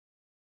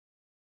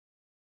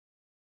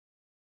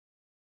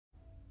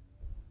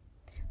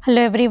Hello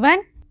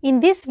everyone, in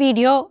this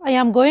video I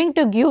am going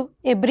to give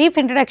a brief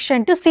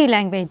introduction to C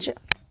language.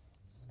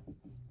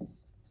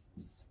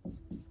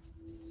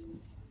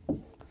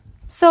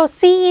 So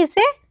C is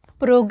a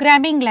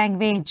programming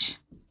language.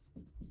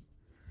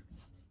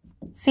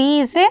 C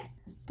is a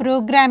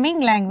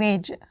programming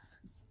language.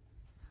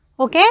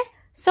 Okay,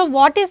 so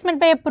what is meant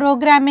by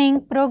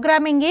programming?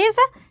 Programming is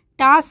a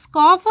task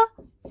of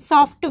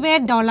software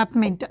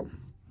development.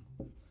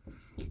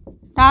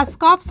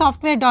 Task of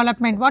software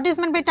development. What is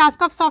meant by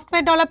task of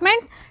software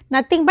development?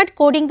 Nothing but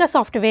coding the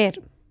software.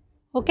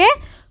 Okay,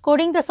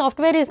 coding the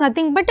software is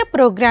nothing but a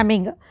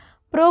programming.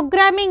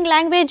 Programming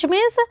language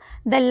means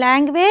the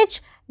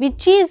language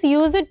which is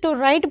used to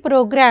write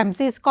programs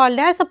is called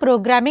as a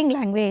programming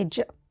language.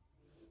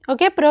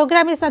 Okay,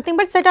 program is nothing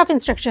but set of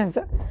instructions.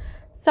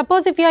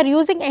 Suppose if you are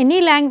using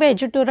any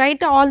language to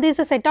write all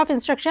these set of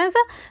instructions,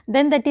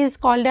 then that is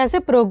called as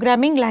a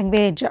programming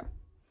language.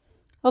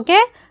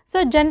 Okay,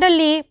 so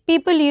generally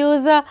people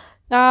use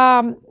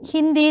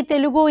Hindi,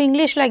 Telugu,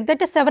 English, like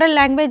that, several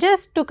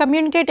languages to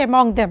communicate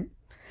among them.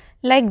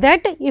 Like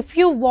that, if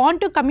you want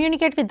to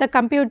communicate with the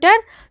computer,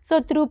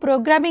 so through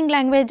programming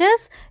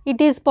languages it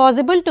is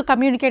possible to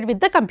communicate with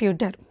the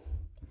computer.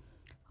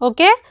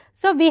 Okay,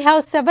 so we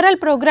have several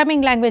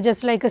programming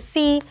languages like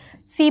C,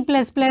 C++,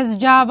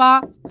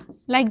 Java,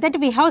 like that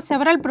we have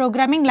several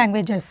programming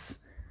languages.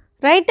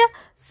 Right.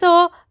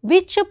 So,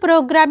 which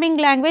programming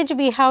language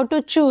we have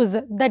to choose,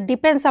 that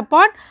depends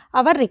upon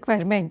our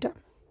requirement.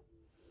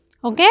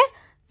 Okay.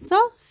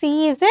 So,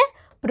 C is a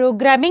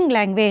programming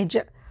language.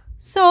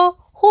 So,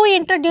 who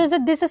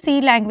introduced this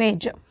C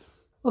language?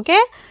 Okay.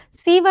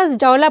 C was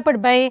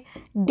developed by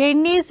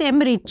Dennis M.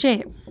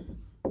 Ritchie.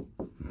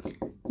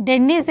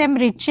 Dennis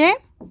Ritchie,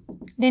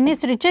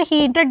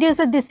 he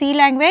introduced the C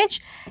language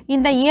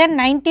in the year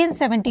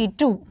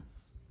 1972.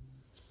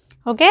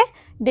 Okay.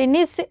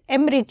 Dennis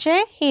M.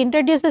 Ritchie, he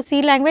introduced the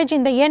C language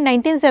in the year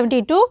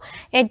 1972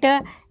 at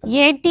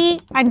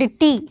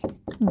AT&T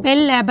Bell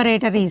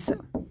Laboratories.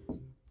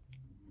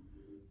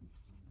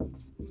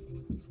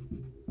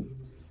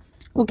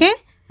 Okay,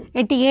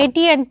 at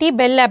AT&T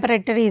Bell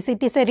Laboratories,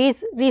 it is a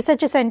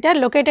research center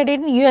located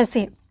in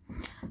USA.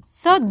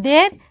 So,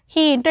 there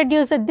he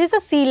introduced this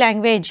C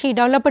language, he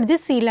developed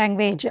this C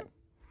language.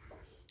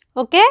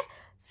 Okay,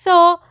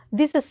 so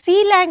this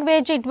C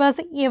language, it was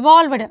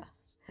evolved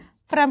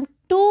from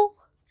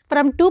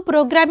two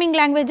programming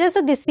languages.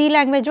 The C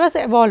language was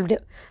evolved.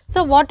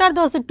 So, what are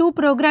those two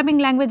programming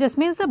languages?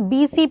 Means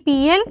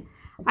BCPL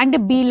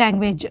and B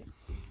language.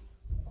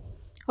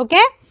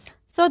 Okay.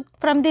 So,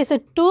 from these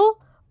two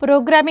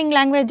programming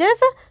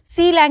languages,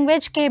 C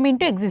language came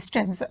into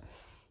existence.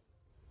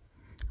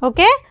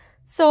 Okay.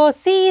 So,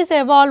 C is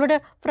evolved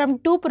from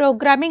two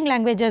programming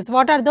languages.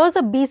 What are those?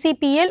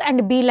 BCPL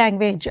and B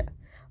language.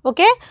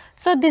 Okay.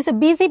 So, this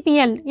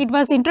BCPL, it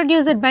was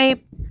introduced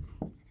by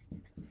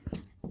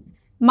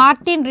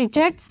Martin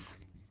Richards,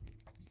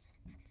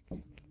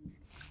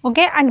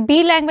 okay, and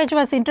B language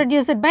was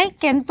introduced by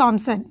Ken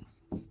Thompson.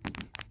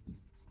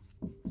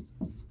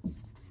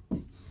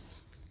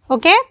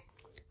 Okay,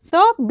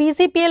 so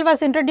BCPL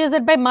was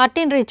introduced by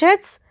Martin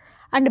Richards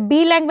and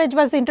B language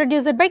was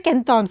introduced by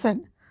Ken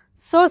Thompson.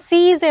 So,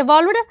 C is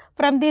evolved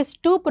from these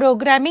two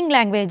programming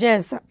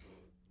languages,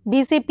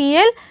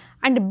 BCPL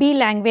and B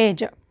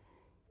language.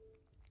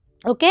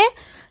 Okay,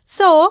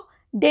 so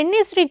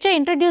Dennis Ritchie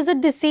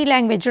introduced the C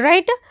language,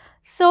 right?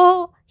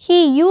 So,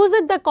 he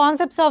used the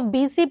concepts of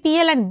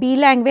BCPL and B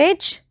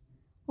language,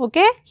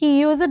 okay? He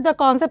used the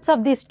concepts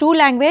of these two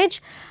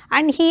language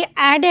and he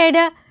added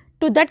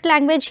to that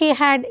language,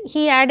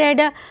 he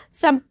added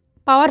some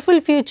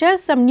powerful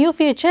features, some new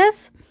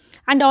features,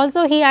 and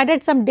also he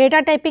added some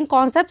data typing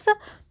concepts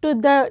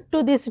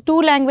to these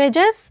two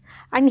languages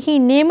and he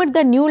named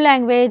the new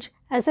language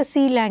as a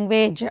C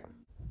language.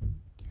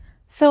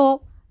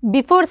 So,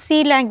 before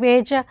C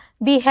language,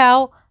 we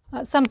have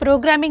some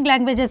programming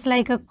languages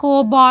like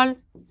COBOL,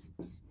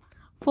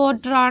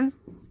 Fortran,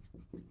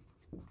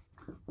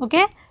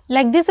 okay.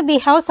 Like this we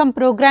have some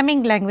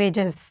programming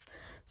languages.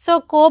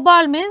 So,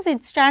 COBOL means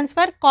it stands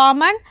for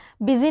Common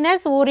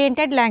Business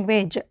Oriented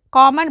Language.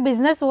 Common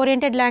Business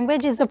Oriented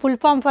Language is the full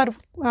form for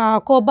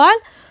COBOL.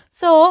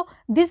 So,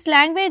 this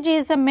language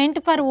is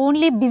meant for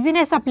only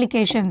business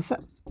applications.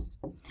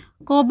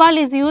 COBOL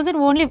is used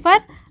only for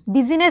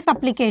business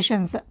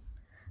applications.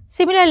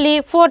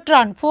 Similarly,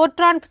 Fortran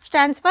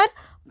stands for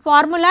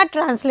formula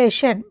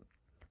translation.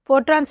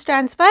 Fortran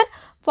stands for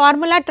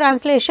formula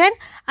translation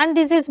and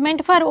this is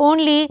meant for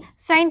only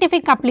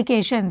scientific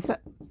applications.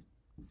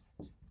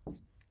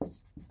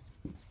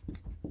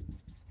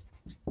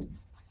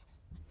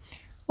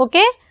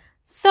 Okay.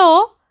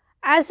 So,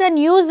 as an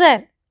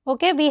user,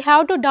 okay, we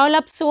have to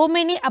develop so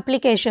many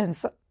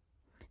applications.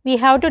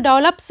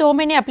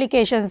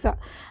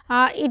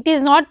 It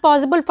is not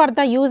possible for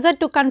the user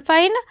to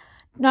confine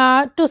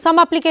to some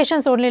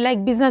applications only,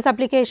 like business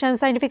applications,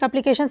 scientific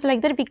applications,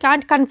 like that we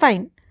can't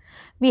confine.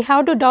 We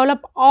have to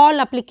develop all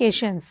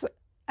applications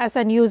as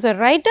an user,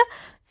 right?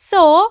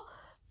 So,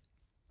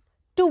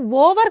 to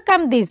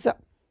overcome this,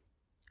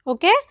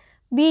 okay,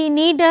 we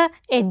need a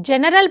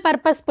general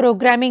purpose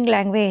programming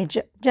language.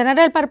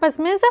 General purpose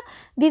means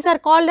these are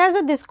called as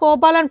this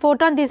COBOL and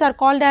Fortran, these are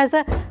called as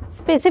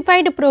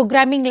specified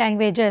programming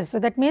languages. So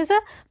that means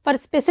for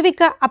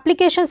specific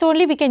applications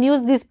only we can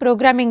use these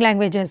programming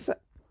languages.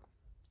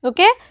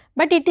 Okay,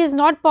 but it is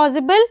not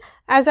possible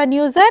as an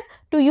user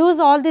to use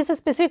all these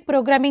specific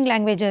programming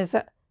languages,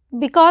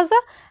 because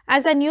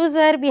as an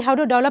user we have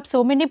to develop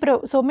so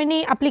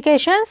many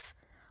applications.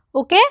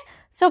 Okay,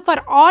 so for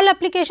all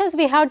applications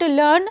we have to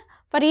learn,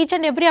 for each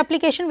and every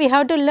application we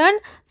have to learn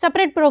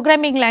separate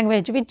programming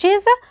language, which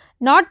is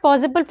not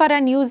possible for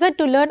an user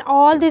to learn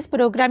all these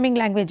programming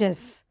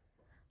languages.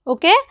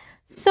 Okay,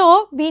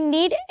 so we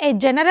need a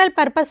general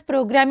purpose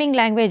programming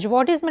language.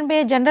 What is meant by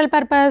a general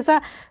purpose?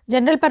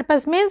 General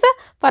purpose means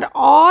for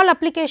all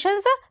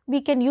applications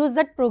we can use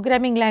that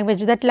programming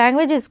language. That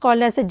language is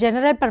called as a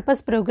general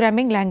purpose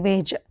programming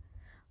language.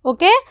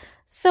 Okay,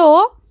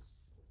 so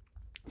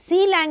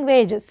C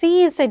language,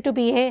 C is said to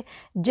be a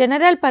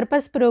general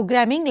purpose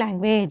programming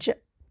language.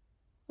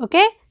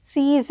 Okay,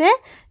 C is a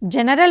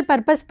general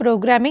purpose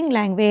programming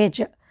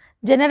language.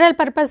 General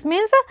purpose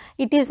means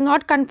it is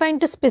not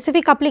confined to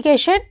specific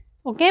application.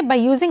 Okay, by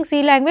using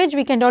C language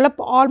we can develop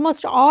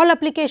almost all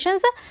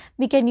applications,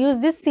 we can use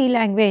this C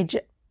language.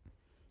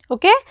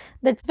 Okay,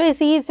 that is why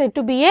C is said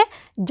to be a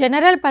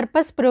general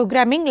purpose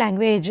programming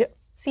language.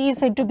 C is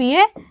said to be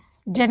a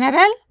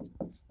general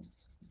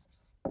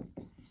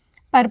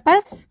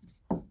purpose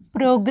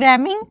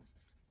programming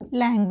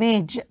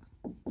language.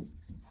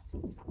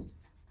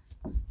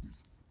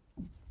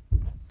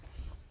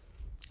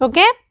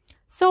 Okay,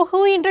 so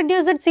who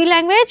introduced C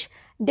language?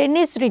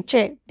 Dennis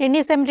Ritchie.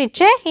 Dennis M.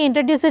 Ritchie, he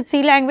introduced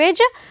C language.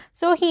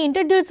 So he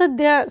introduced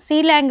the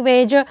C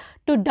language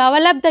to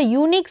develop the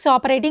Unix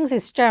operating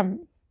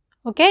system.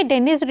 Okay,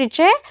 Dennis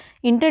Ritchie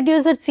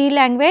introduced C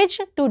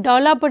language to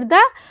develop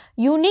the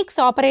Unix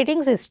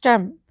operating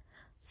system.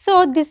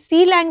 So this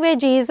C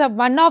language is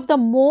one of the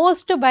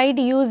mostly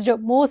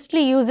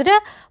used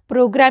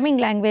programming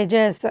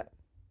languages.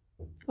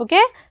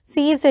 Okay,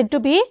 C is said to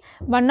be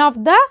one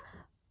of the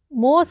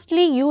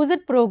mostly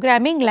used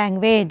programming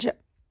language.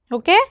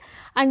 Okay,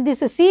 and this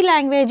C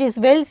language is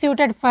well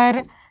suited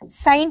for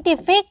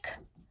scientific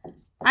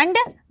and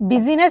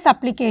business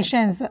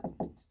applications.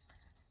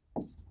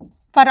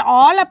 For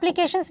all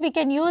applications we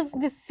can use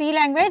this C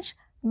language,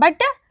 but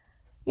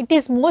it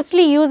is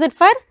mostly used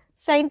for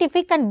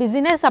scientific and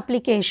business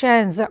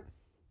applications.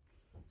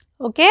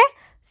 Okay,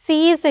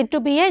 C is said to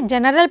be a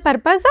general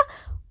purpose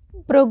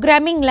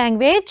programming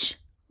language.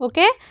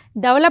 Okay,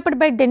 developed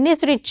by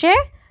Dennis Ritchie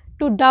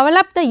to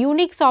develop the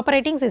Unix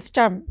operating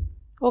system.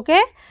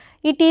 Okay,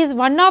 it is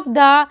one of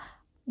the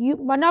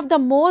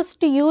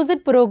most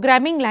used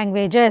programming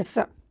languages.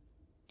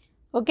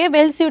 Okay,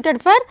 well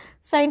suited for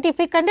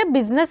scientific and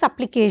business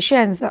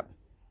applications.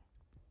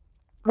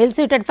 Well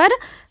suited for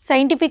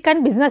scientific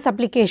and business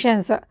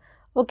applications.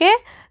 Okay,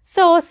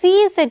 so C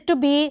is said to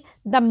be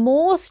the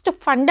most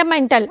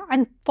fundamental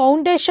and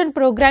foundation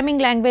programming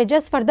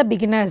languages for the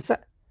beginners.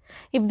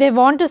 If they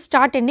want to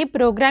start any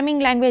programming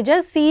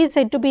languages, C is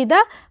said to be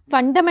the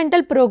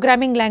fundamental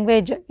programming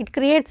language. It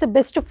creates a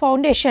best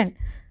foundation.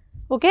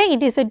 Okay,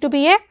 it is said to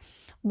be a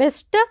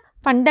best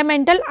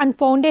fundamental and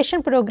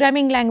foundation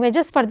programming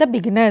languages for the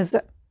beginners.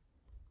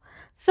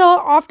 So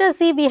after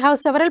C we have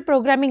several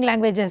programming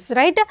languages,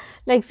 right,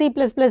 like C++,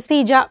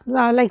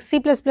 Java, like C++,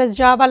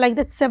 Java, like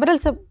that several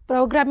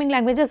programming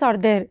languages are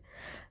there.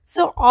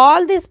 So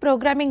all these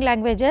programming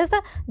languages,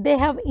 they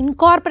have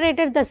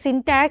incorporated the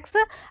syntax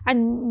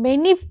and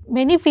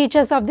many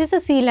features of this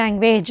C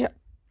language.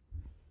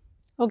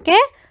 Okay,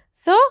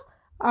 so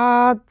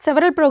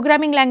several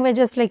programming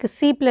languages like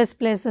C++,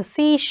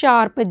 C#,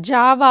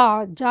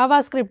 Java,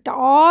 JavaScript,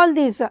 all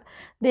these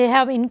they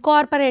have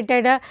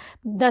incorporated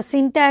the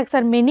syntax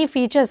and many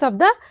features of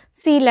the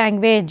C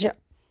language.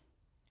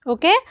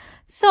 Okay,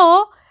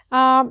 so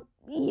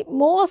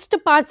many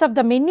parts of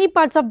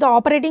the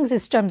operating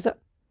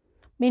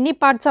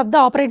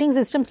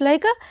systems,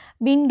 like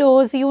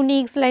Windows,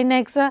 Unix,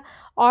 Linux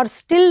are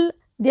still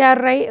they are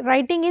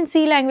writing in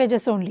C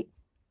languages only.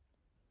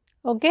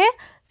 Okay,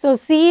 so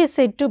C is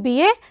said to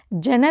be a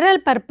general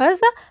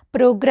purpose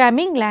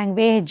programming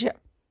language.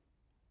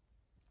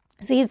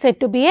 C is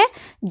said to be a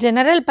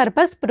general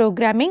purpose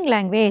programming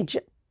language.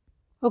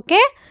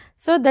 Okay,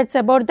 so that's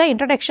about the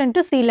introduction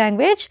to C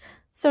language.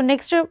 So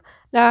next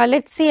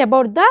let's see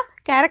about the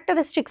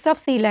characteristics of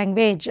C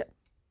language.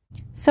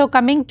 So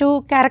coming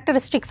to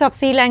characteristics of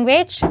C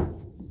language.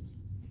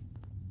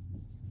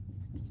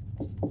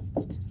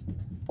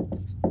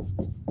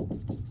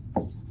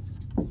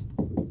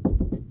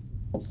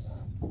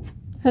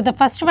 So the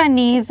first one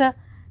is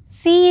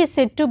C is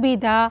said to be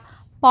the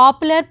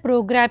popular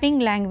programming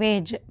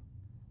language.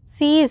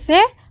 C is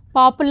a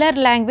popular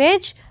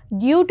language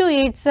due to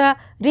its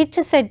rich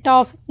set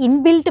of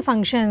inbuilt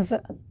functions.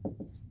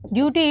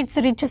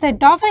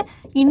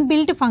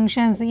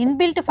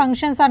 Inbuilt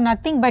functions are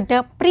nothing but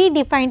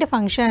predefined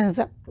functions.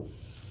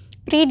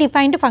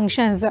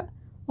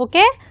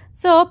 Okay.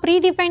 So,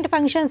 predefined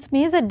functions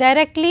means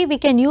directly we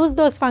can use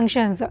those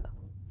functions.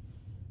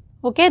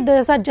 Okay,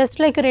 those are just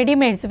like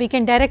ready-mades, we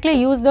can directly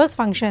use those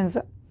functions.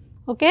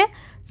 Okay.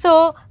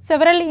 So,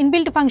 several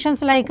inbuilt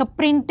functions like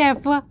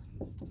printf,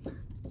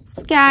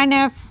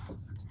 scanf,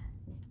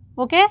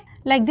 okay,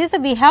 like this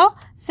we have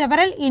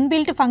several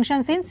inbuilt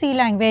functions in C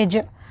language.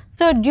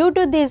 So, due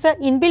to these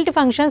inbuilt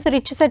functions,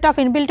 rich set of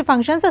inbuilt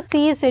functions,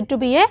 C is said to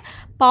be a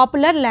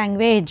popular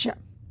language.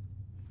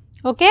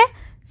 Okay.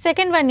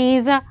 Second one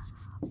is,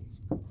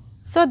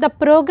 so the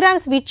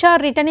programs which are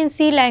written in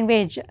C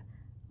language,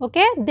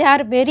 okay, they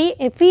are very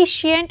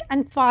efficient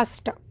and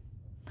fast.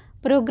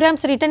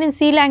 Programs written in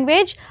C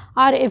language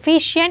are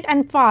efficient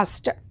and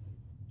fast.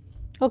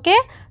 Okay.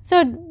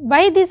 So,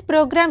 why these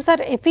programs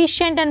are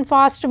efficient and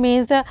fast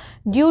means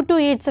due to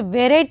its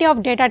variety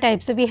of data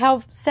types. We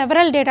have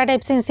several data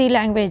types in C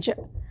language.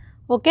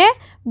 Okay.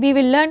 We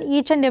will learn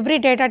each and every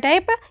data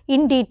type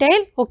in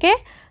detail. Okay.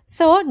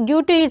 So,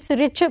 due to its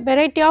rich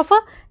variety of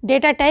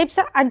data types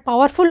and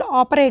powerful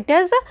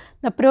operators,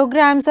 the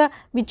programs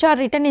which are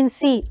written in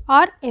C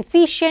are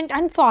efficient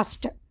and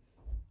fast.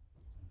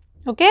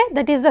 Okay.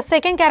 That is the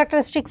second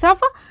characteristics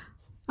of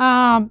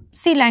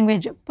C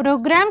language.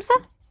 Programs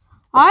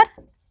are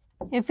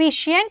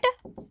efficient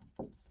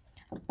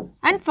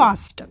and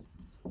fast.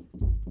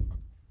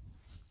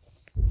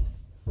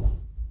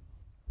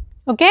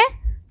 Okay.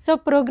 So,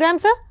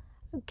 programs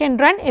can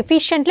run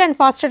efficiently and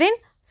faster in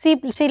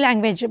C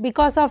language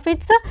because of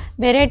its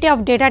variety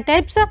of data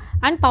types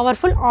and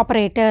powerful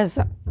operators.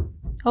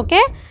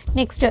 Okay.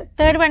 Next,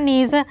 third one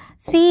is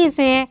C is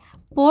a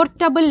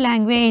portable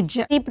language.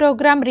 C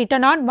program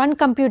written on one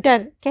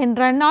computer can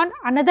run on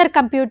another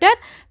computer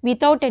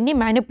without any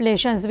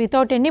manipulations,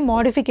 without any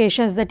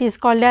modifications. That is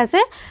called as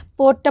a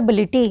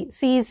portability.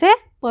 C is a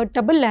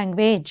portable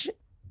language.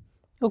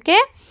 Okay.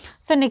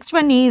 So, next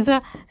one is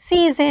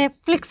C is a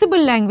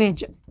flexible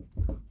language.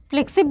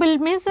 Flexible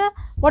means,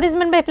 what is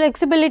meant by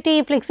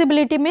flexibility?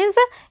 Flexibility means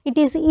it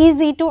is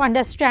easy to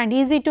understand,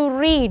 easy to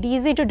read,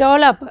 easy to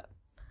develop.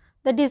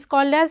 That is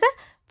called as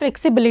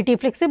flexibility.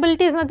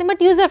 Flexibility is nothing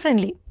but user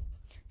friendly.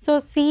 So,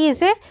 C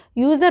is a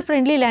user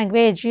friendly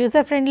language.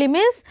 User friendly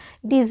means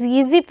it is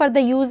easy for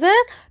the user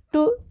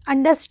to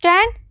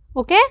understand,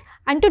 okay,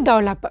 and to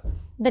develop.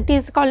 That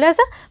is called as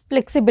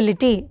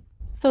flexibility.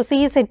 So,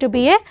 C is said to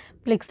be a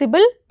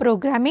flexible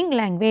programming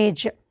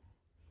language.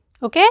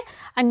 Okay.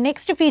 And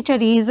next feature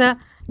is,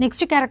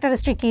 next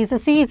characteristic is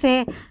C is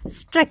a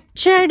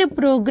structured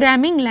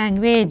programming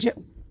language.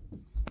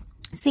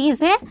 C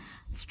is a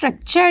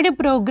structured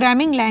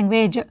programming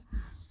language.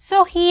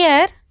 So,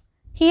 here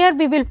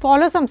we will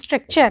follow some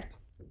structure.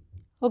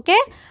 Okay.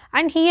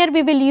 And here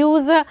we will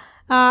use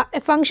a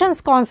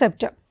functions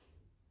concept.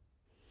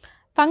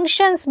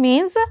 Functions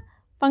means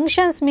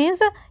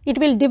it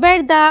will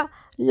divide the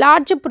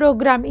large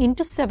program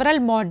into several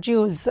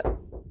modules.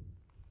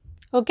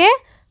 Okay.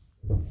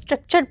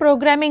 Structured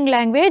programming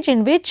language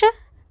in which,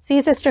 C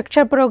is a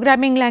structured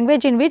programming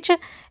language in which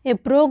a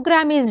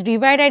program is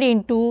divided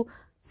into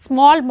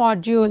small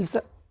modules.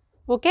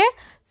 Okay.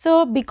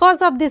 So,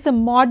 because of this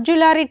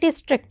modularity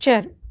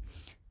structure,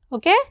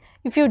 okay,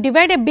 if you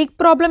divide a big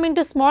problem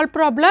into small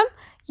problem,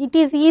 it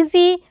is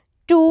easy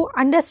to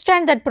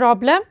understand that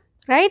problem,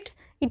 right.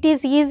 It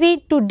is easy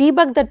to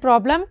debug that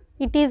problem,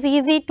 it is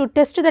easy to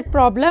test that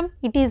problem,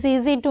 it is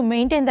easy to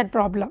maintain that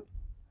problem.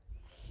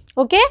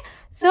 Okay.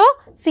 So,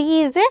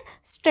 C is a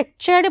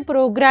structured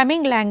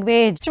programming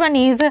language. Next one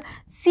is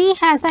C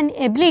has an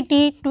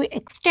ability to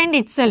extend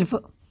itself.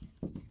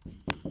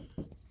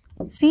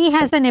 C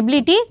has an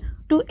ability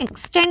to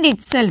extend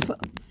itself.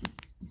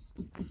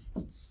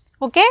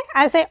 Okay.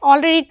 As I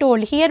already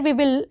told, here we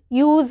will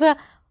use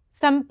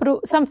some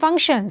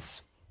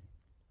functions.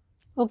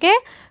 Okay.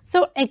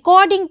 So,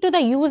 according to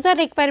the user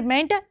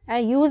requirement,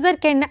 a user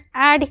can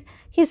add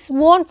his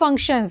own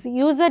functions,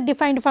 user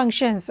defined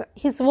functions.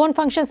 His own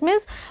functions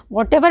means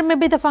whatever may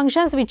be the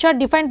functions which are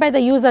defined by the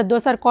user,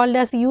 those are called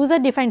as user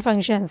defined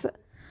functions.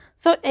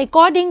 So,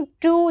 according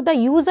to the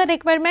user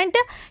requirement,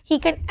 he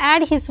can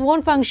add his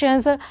own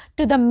functions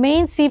to the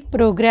main C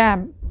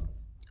program.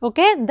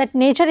 Okay. That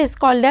nature is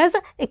called as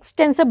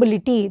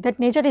extensibility. That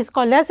nature is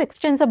called as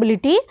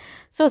extensibility.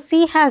 So,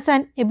 C has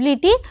an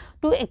ability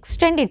to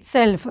extend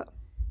itself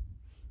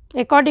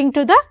according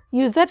to the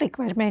user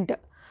requirement.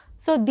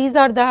 So, these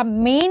are the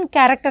main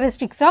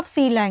characteristics of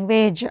C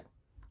language.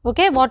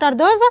 Okay. What are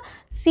those?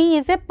 C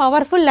is a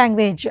powerful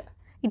language.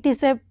 It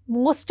is a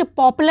most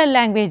popular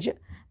language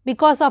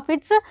because of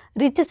its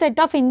rich set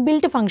of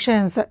inbuilt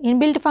functions.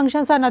 Inbuilt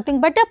functions are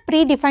nothing but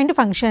predefined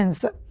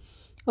functions.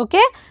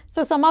 Okay.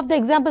 So, some of the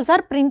examples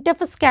are printf,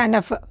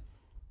 scanf.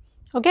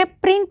 Okay.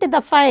 Print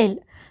the file.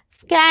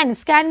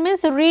 Scan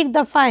means read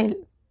the file.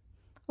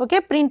 Okay.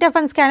 Printf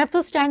and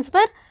scanf stands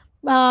for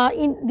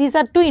these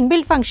are two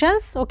inbuilt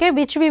functions, okay,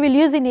 which we will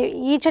use in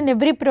each and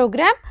every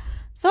program.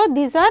 So,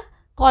 these are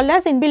called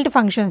as inbuilt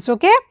functions.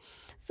 Okay.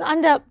 So,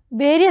 and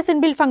various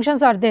inbuilt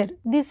functions are there.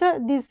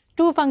 These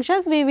two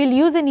functions we will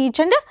use in each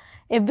and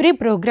every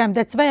program.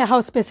 That's why I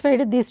have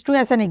specified these two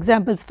as an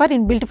examples for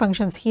inbuilt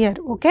functions here.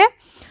 Okay.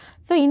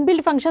 So,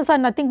 inbuilt functions are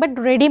nothing but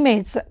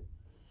ready-mades.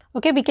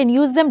 Okay, we can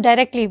use them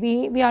directly.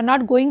 We are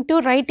not going to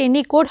write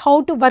any code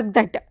how to work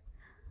that.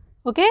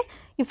 Okay,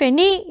 if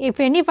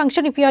any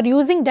function if you are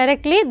using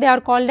directly, they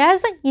are called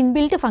as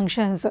inbuilt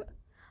functions.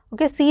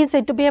 Okay, C is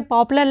said to be a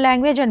popular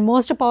language and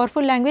most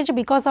powerful language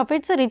because of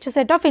its rich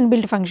set of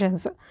inbuilt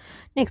functions.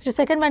 Next,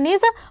 second one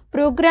is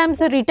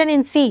programs written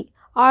in C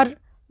are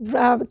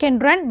can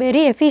run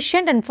very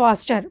efficient and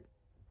faster.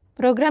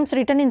 Programs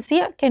written in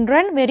C can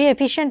run very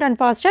efficient and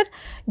faster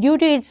due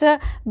to its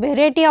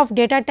variety of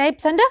data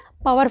types and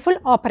powerful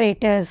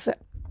operators.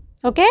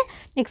 Okay.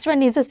 Next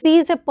one is C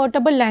is a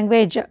portable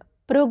language.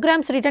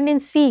 Programs written in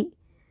C,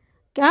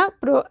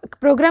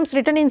 programs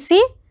written in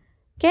C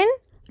can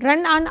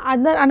run on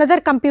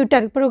another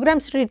computer.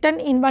 Programs written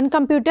in one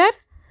computer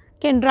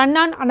can run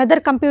on another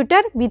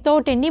computer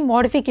without any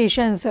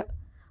modifications.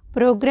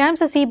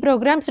 C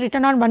programs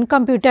written on one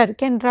computer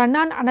can run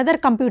on another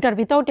computer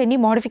without any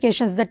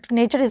modifications. That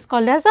nature is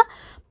called as a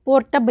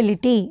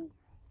portability.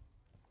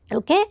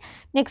 Okay.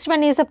 Next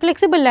one is a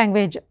flexible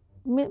language.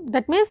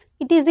 That means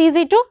it is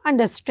easy to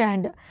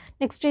understand.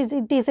 Next is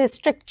it is a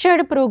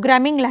structured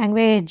programming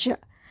language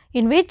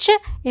in which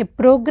a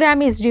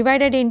program is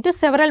divided into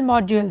several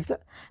modules.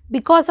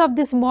 Because of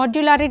this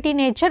modularity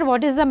nature,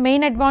 what is the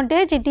main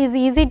advantage? It is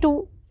easy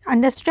to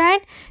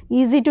understand,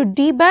 easy to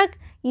debug,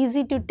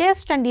 easy to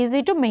test and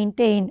easy to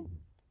maintain.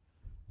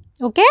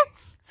 Okay.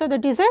 So,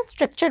 that is a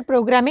structured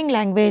programming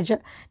language.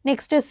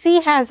 Next, C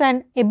has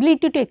an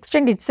ability to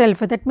extend itself.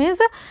 That means,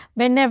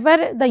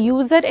 whenever the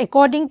user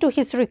according to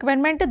his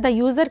requirement, the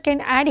user can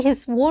add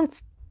his own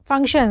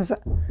functions.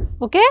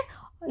 Okay.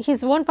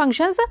 His own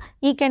functions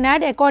he can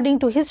add according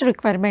to his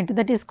requirement.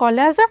 That is called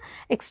as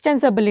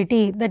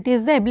extensibility. That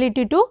is the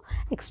ability to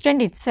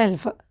extend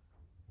itself.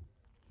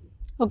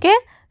 Okay.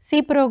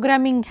 C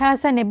programming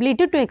has an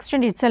ability to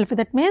extend itself.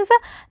 That means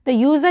the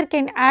user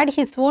can add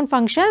his own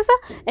functions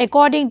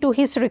according to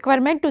his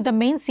requirement to the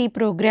main C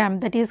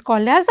program. That is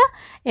called as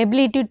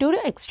ability to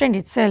extend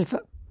itself.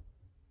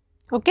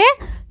 Okay.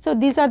 So,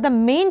 these are the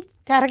main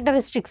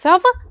characteristics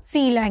of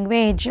C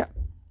language.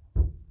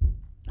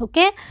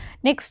 Okay.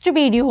 Next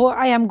video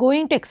I am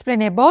going to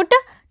explain about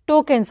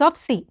tokens of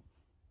C.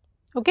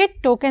 Okay.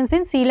 Tokens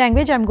in C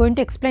language I am going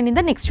to explain in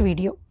the next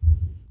video.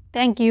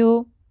 Thank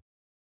you.